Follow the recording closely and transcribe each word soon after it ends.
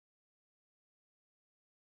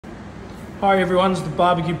Hi everyone, it's the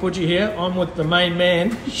Barbecue Butcher here. I'm with the main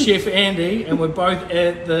man, Chef Andy, and we're both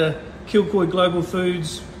at the Kilcoy Global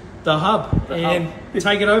Foods, the hub.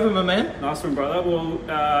 Take it over, my man. Nice one, brother. Well,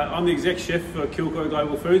 I'm the exec chef for Kilcoy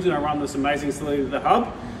Global Foods, and I run this amazing facility, the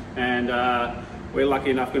hub. And we're lucky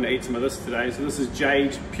enough going to eat some of this today. So this is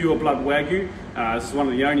Jade Purebred Wagyu. This is one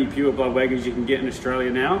of the only purebred Wagyus you can get in Australia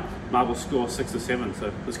now. Marble score 6 or 7.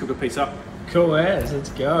 So let's cook a piece up. Cool as, let's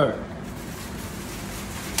go.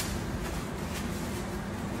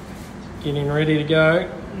 Getting ready to go.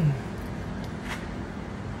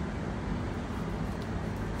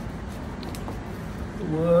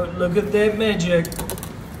 Whoa, look at that magic.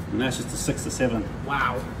 And that's just a 6 or 7.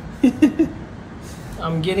 Wow.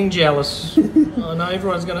 I'm getting jealous. I know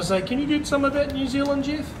everyone's going to say, can you get some of that New Zealand,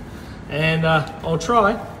 Jeff? And I'll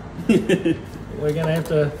try. We're going to have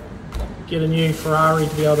to get a new Ferrari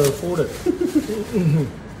to be able to afford it.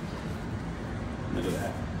 Look at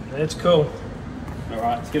that. That's cool. All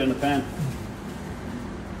right, let's get in the pan.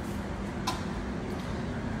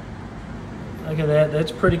 Look at that,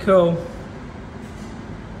 that's pretty cool.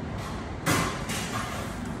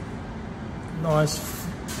 Nice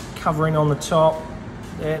covering on the top.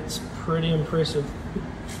 That's pretty impressive.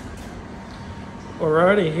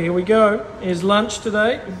 Alrighty, here we go. Here's lunch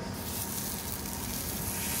today.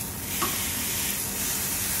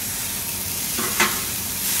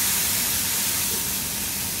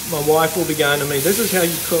 My wife will be going to me, this is how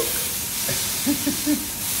you cook.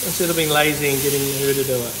 Instead of being lazy and getting her to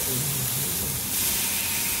do it.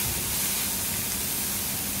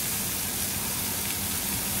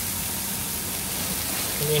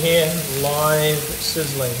 Can you hear live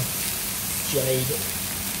sizzling? Jade.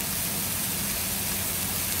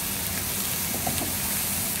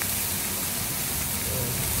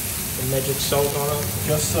 The magic salt on it.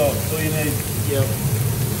 Just salt, that's all you need. Yep.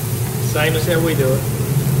 Same as how we do it.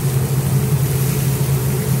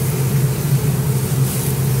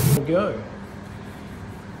 Go.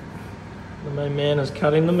 The main man is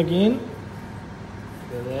cutting them again.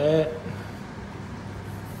 Look at that.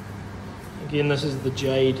 Again, this is the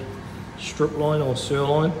Jade striploin or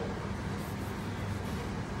sirloin.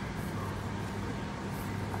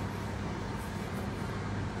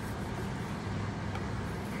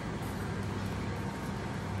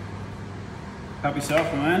 Help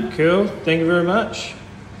yourself, my man. Cool, thank you very much.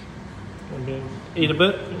 I'm going to eat a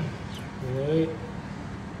bit. Right.